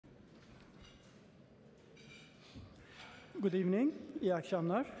Good evening, iyi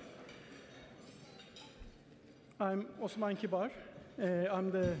akşamlar. I'm Osman Kibar.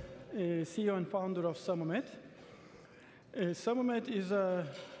 I'm the CEO and founder of Samomed. Samomed is a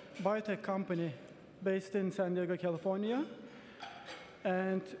biotech company based in San Diego, California.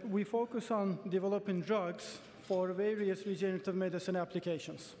 And we focus on developing drugs for various regenerative medicine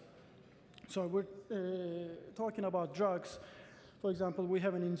applications. So we're talking about drugs. For example, we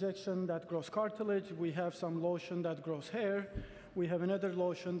have an injection that grows cartilage. We have some lotion that grows hair. We have another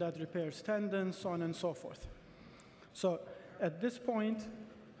lotion that repairs tendons, so on and so forth. So at this point,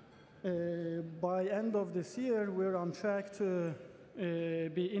 by end of this year, we're on track to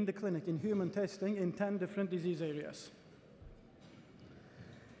be in the clinic in human testing in 10 different disease areas.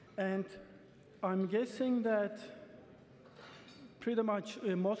 And I'm guessing that pretty much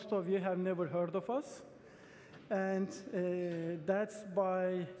most of you have never heard of us. And that's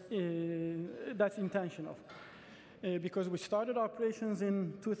intentional. Because we started operations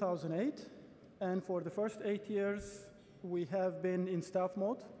in 2008. And for the first 8 years, we have been in stealth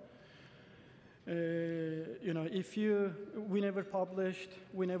mode. We never published,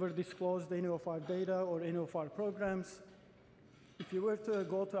 we never disclosed any of our data or any of our programs. If you were to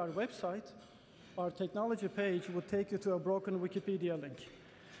go to our website, our technology page would take you to a broken Wikipedia link.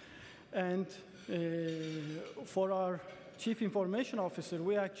 And for our chief information officer,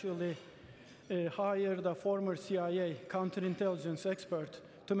 we actually hired a former CIA counterintelligence expert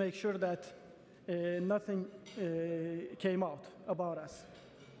to make sure that nothing came out about us.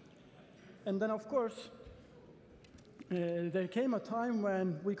 And then, of course, there came a time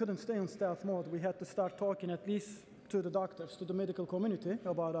when we couldn't stay in stealth mode. We had to start talking at least to the doctors, to the medical community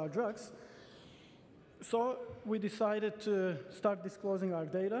about our drugs. So we decided to start disclosing our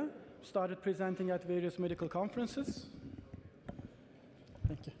data, started presenting at various medical conferences.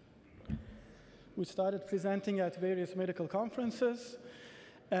 Thank you. We started presenting at various medical conferences,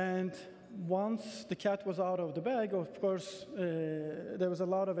 and once the cat was out of the bag, of course, there was a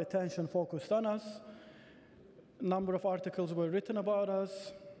lot of attention focused on us. A number of articles were written about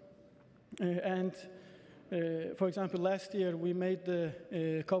us. For example, last year, we made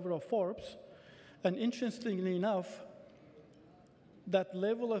the cover of Forbes. And interestingly enough, that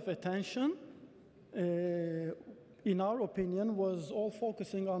level of attention, in our opinion, was all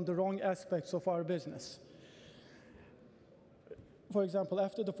focusing on the wrong aspects of our business. For example,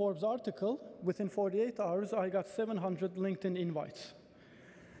 after the Forbes article, within 48 hours, I got 700 LinkedIn invites.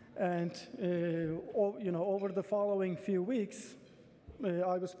 And over the following few weeks,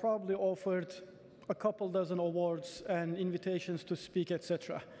 I was probably offered a couple dozen awards and invitations to speak,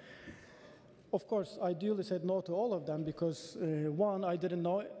 etc. Of course, I duly said no to all of them because, one, I didn't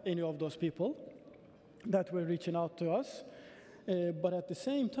know any of those people that were reaching out to us. But at the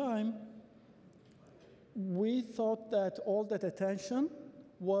same time, we thought that all that attention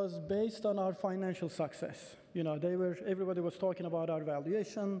was based on our financial success. Everybody was talking about our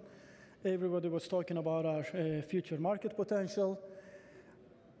valuation. Everybody was talking about our future market potential.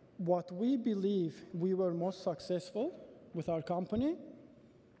 What we believe we were most successful with our company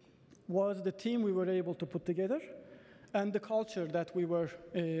was the team we were able to put together and the culture that we were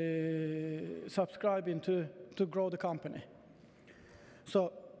subscribing to grow the company.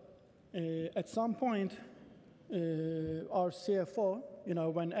 So at some point, our CFO,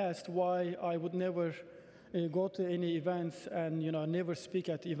 when asked why I would never go to any events and never speak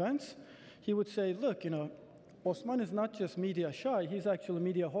at events, he would say, look, Osman is not just media shy, he's actually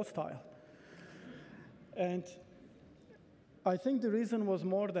media hostile. And I think the reason was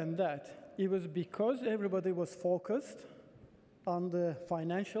more than that. It was because everybody was focused on the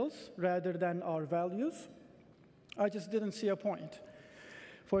financials rather than our values. I just didn't see a point.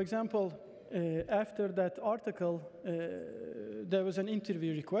 For example, after that article, there was an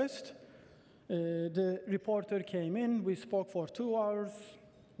interview request. The reporter came in, we spoke for 2 hours.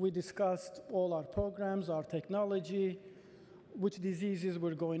 We discussed all our programs, our technology, which diseases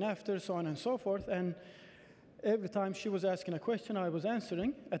we're going after, so on and so forth. And every time she was asking a question, I was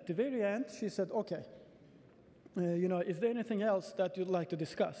answering. At the very end, she said, okay, is there anything else that you'd like to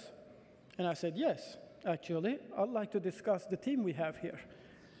discuss? And I said, yes, actually, I'd like to discuss the team we have here.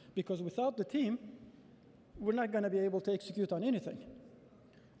 Because without the team, we're not going to be able to execute on anything.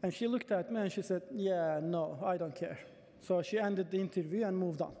 And she looked at me and she said, yeah, no, I don't care. So she ended the interview and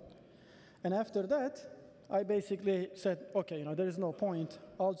moved on. And after that, I basically said, okay, there is no point.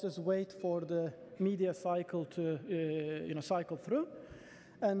 I'll just wait for the media cycle to cycle through.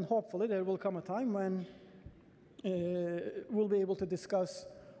 And hopefully there will come a time when we'll be able to discuss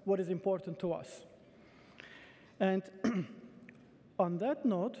what is important to us. And on that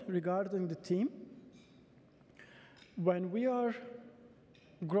note, regarding the team, when we are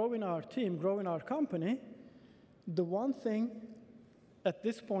growing our team, growing our company, the one thing, at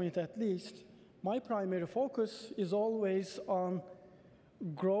this point at least, my primary focus is always on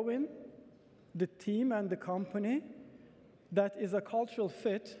growing the team and the company that is a cultural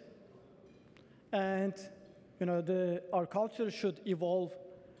fit, and our culture should evolve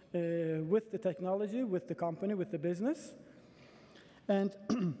with the technology, with the company, with the business. And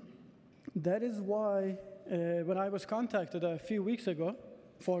that is why when I was contacted a few weeks ago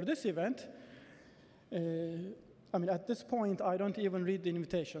for this event, I mean, at this point, I don't even read the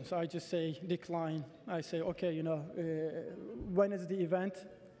invitations. I just say decline. I say, okay, when is the event?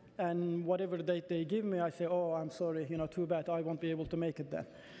 And whatever date they give me, I say, oh, I'm sorry, too bad, I won't be able to make it then.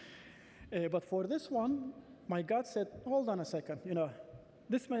 But for this one, my gut said, hold on a second,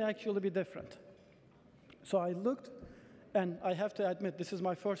 this may actually be different. So I looked, and I have to admit, this is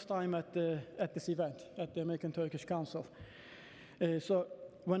my first time at this event, at the American-Turkish Council. So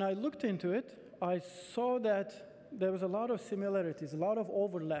when I looked into it, I saw that there was a lot of similarities, a lot of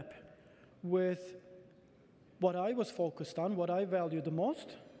overlap with what I was focused on, what I value the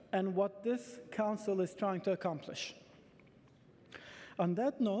most, and what this council is trying to accomplish. On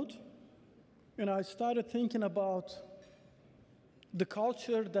that note, I started thinking about the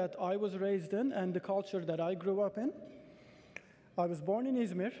culture that I was raised in and the culture that I grew up in. I was born in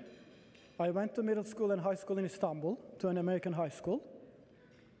Izmir. I went to middle school and high school in Istanbul, to an American high school.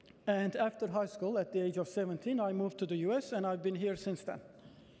 And after high school, at the age of 17, I moved to the US, and I've been here since then.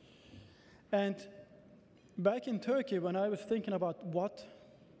 And back in Turkey, when I was thinking about what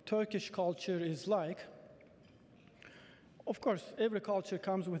Turkish culture is like, of course, every culture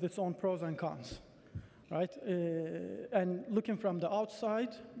comes with its own pros and cons, right? And looking from the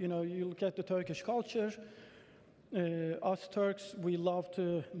outside, you look at the Turkish culture, us Turks, we love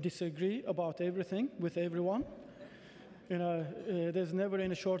to disagree about everything with everyone. There's never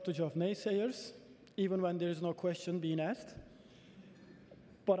any shortage of naysayers, even when there's no question being asked.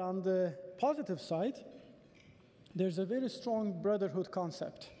 But on the positive side, there's a very strong brotherhood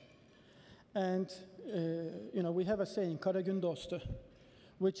concept. And, we have a saying, "Kara gün dostu,"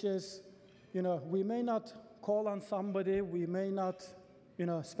 which is, we may not call on somebody, we may not,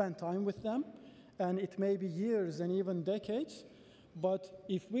 spend time with them, and it may be years and even decades, but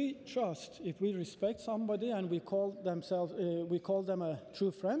if we trust, if we respect somebody and we call them a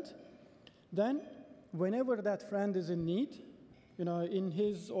true friend, then whenever that friend is in need, in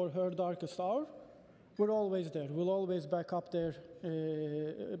his or her darkest hour, we're always there. We'll always back up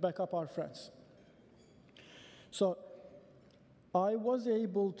our friends. So I was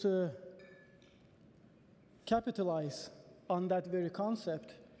able to capitalize on that very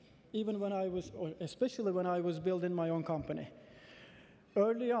concept, even when or especially when I was building my own company.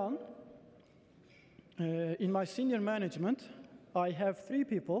 Early on, in my senior management, I have 3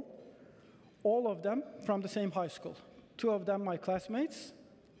 people, all of them from the same high school. 2 of them my classmates,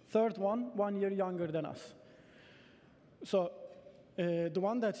 third one year younger than us. So the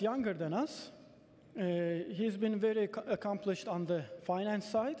one that's younger than us, he's been very accomplished on the finance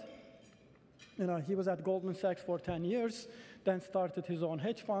side. He was at Goldman Sachs for 10 years, then started his own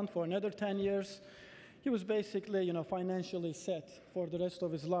hedge fund for another 10 years. He was basically, financially set for the rest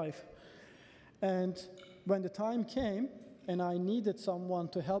of his life. And when the time came and I needed someone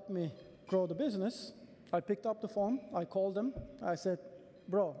to help me grow the business, I picked up the phone, I called him, I said,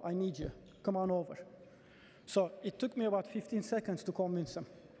 bro, I need you, come on over. So it took me about 15 seconds to convince him.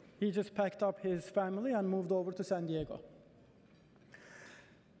 He just packed up his family and moved over to San Diego.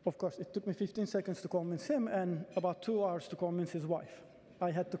 Of course, it took me 15 seconds to convince him and about 2 hours to convince his wife.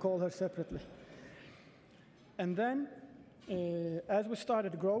 I had to call her separately. And then, as we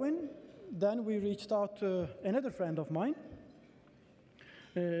started growing, then we reached out to another friend of mine.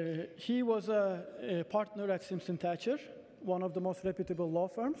 He was a partner at Simpson Thacher, one of the most reputable law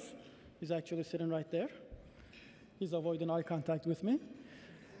firms. He's actually sitting right there. He's avoiding eye contact with me.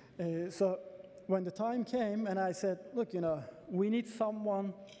 So when the time came and I said, look, we need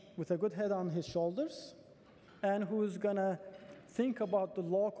someone with a good head on his shoulders and who's going to think about the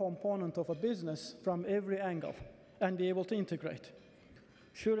law component of a business from every angle and be able to integrate.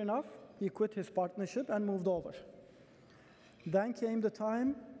 Sure enough, he quit his partnership and moved over. Then came the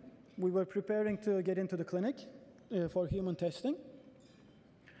time we were preparing to get into the clinic for human testing.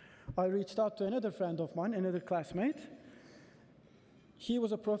 I reached out to another friend of mine, another classmate. He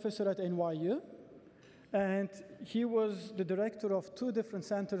was a professor at NYU, and he was the director of 2 different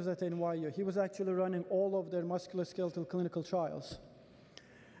centers at NYU. He was actually running all of their musculoskeletal clinical trials.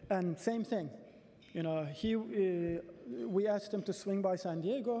 And same thing, we asked him to swing by San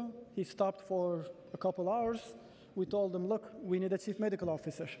Diego. He stopped for a couple hours. we told him, look, we need a chief medical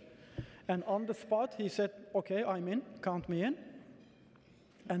officer. And on the spot, he said, OK, I'm in, count me in.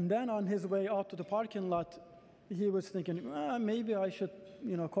 And then on his way out to the parking lot, he was thinking, maybe I should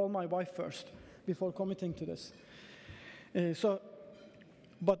call my wife first before committing to this.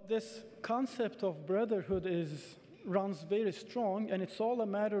 But this concept of brotherhood runs very strong, and it's all a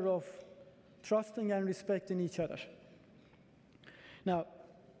matter of trusting and respecting each other. Now,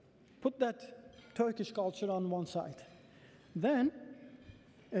 put that Turkish culture on one side. Then,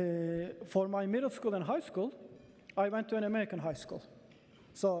 for my middle school and high school, I went to an American high school.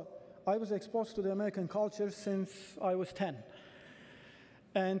 So I was exposed to the American culture since I was 10.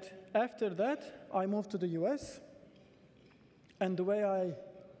 And after that, I moved to the US. And the way I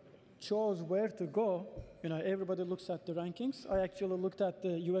chose where to go, everybody looks at the rankings. I actually looked at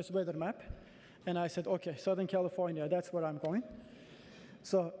the US weather map. And I said, OK, Southern California, that's where I'm going.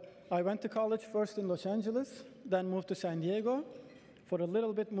 So I went to college first in Los Angeles, then moved to San Diego. For a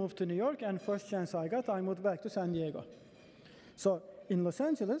little bit, moved to New York. And first chance I got, I moved back to San Diego. So in Los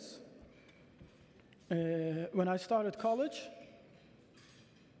Angeles, when I started college,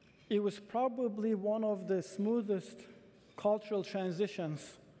 it was probably one of the smoothest cultural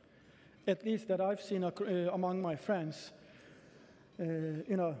transitions, at least that I've seen among my friends.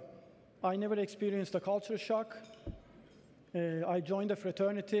 I never experienced a culture shock. I joined a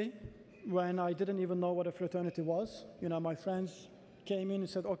fraternity when I didn't even know what a fraternity was. My friends came in and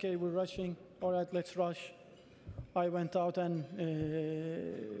said, OK, we're rushing. All right, let's rush. I went out and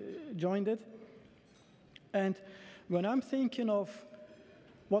joined it. And when I'm thinking of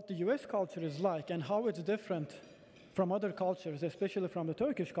what the US culture is like and how it's different from other cultures, especially from the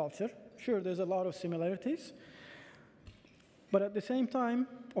Turkish culture, sure, there's a lot of similarities. But at the same time,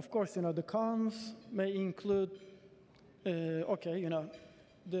 of course, the cons may include, the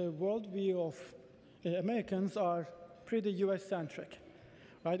worldview of Americans are pretty US-centric,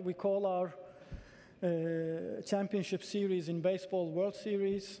 right? We call our championship series in baseball World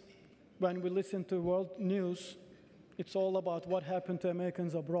Series. When we listen to world news, it's all about what happened to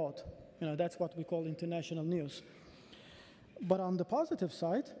Americans abroad. That's what we call international news. But on the positive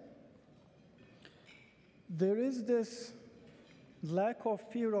side, there is this lack of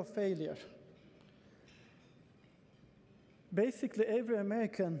fear of failure. Basically, every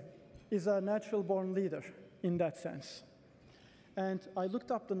American is a natural-born leader in that sense. And I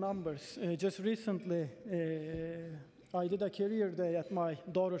looked up the numbers. Just recently, I did a career day at my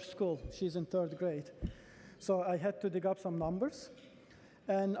daughter's school. She's in 3rd grade. So I had to dig up some numbers.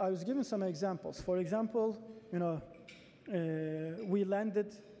 And I was given some examples. For example, we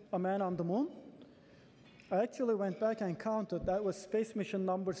landed a man on the moon. I actually went back and counted. That was space mission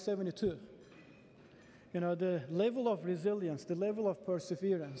number 72. The level of resilience, the level of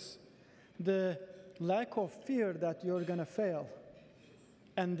perseverance, the lack of fear that you're going to fail,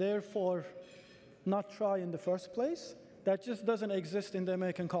 and therefore not try in the first place, that just doesn't exist in the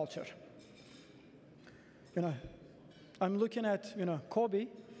American culture. I'm looking at, Kobe.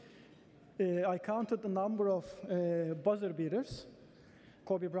 I counted the number of buzzer beaters,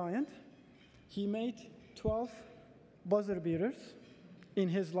 Kobe Bryant. He made 12 buzzer beaters in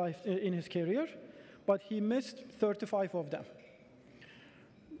his life, in his career, but he missed 35 of them.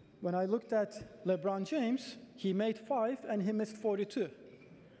 When I looked at LeBron James, he made 5 and he missed 42.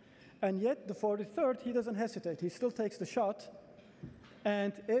 And yet the 43rd, he doesn't hesitate. He still takes the shot.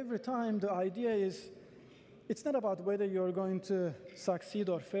 And every time the idea is, it's not about whether you're going to succeed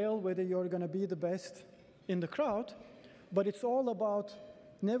or fail, whether you're going to be the best in the crowd, but it's all about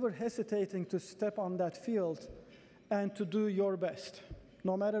never hesitating to step on that field and to do your best,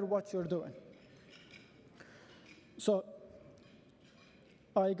 no matter what you're doing. So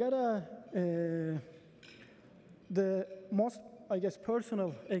I got the most, I guess,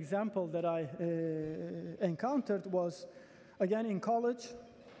 personal example that I encountered was, again, in college.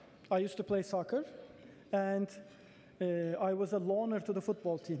 I used to play soccer, and I was a loaner to the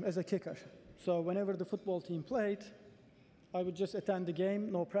football team as a kicker. So whenever the football team played, I would just attend the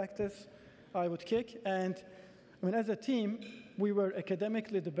game, no practice. I would kick, and as a team, we were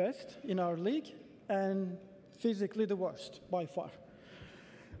academically the best in our league and physically the worst by far.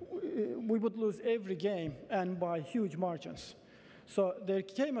 We would lose every game and by huge margins. So there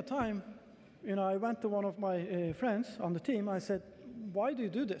came a time, I went to one of my friends on the team. I said, why do you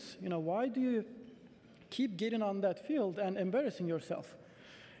do this? Why do you keep getting on that field and embarrassing yourself?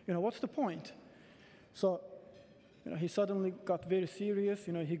 What's the point? So he suddenly got very serious.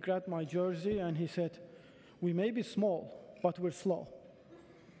 He grabbed my jersey and he said, we may be small, but we're slow.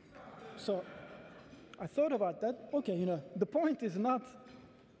 So I thought about that. Okay, the point is not,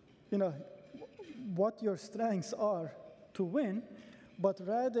 what your strengths are to win, but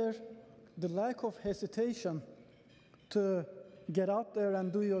rather the lack of hesitation to get out there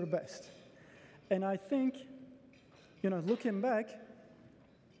and do your best. And I think, looking back,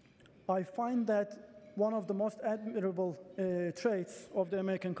 I find that one of the most admirable traits of the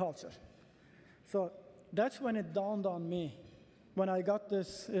American culture. So that's when it dawned on me, when I got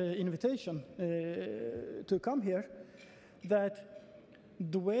this invitation to come here, that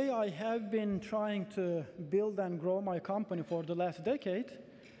the way I have been trying to build and grow my company for the last decade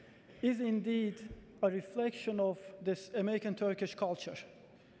is indeed a reflection of this American-Turkish culture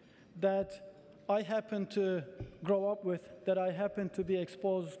that I happen to grow up with, that I happen to be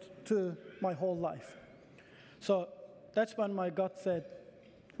exposed to my whole life. So that's when my gut said,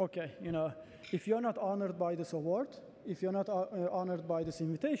 okay, if you're not honored by this award, if you're not honored by this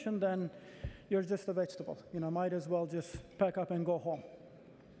invitation, then you're just a vegetable. Might as well just pack up and go home.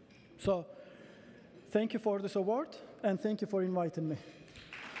 So thank you for this award, and thank you for inviting me.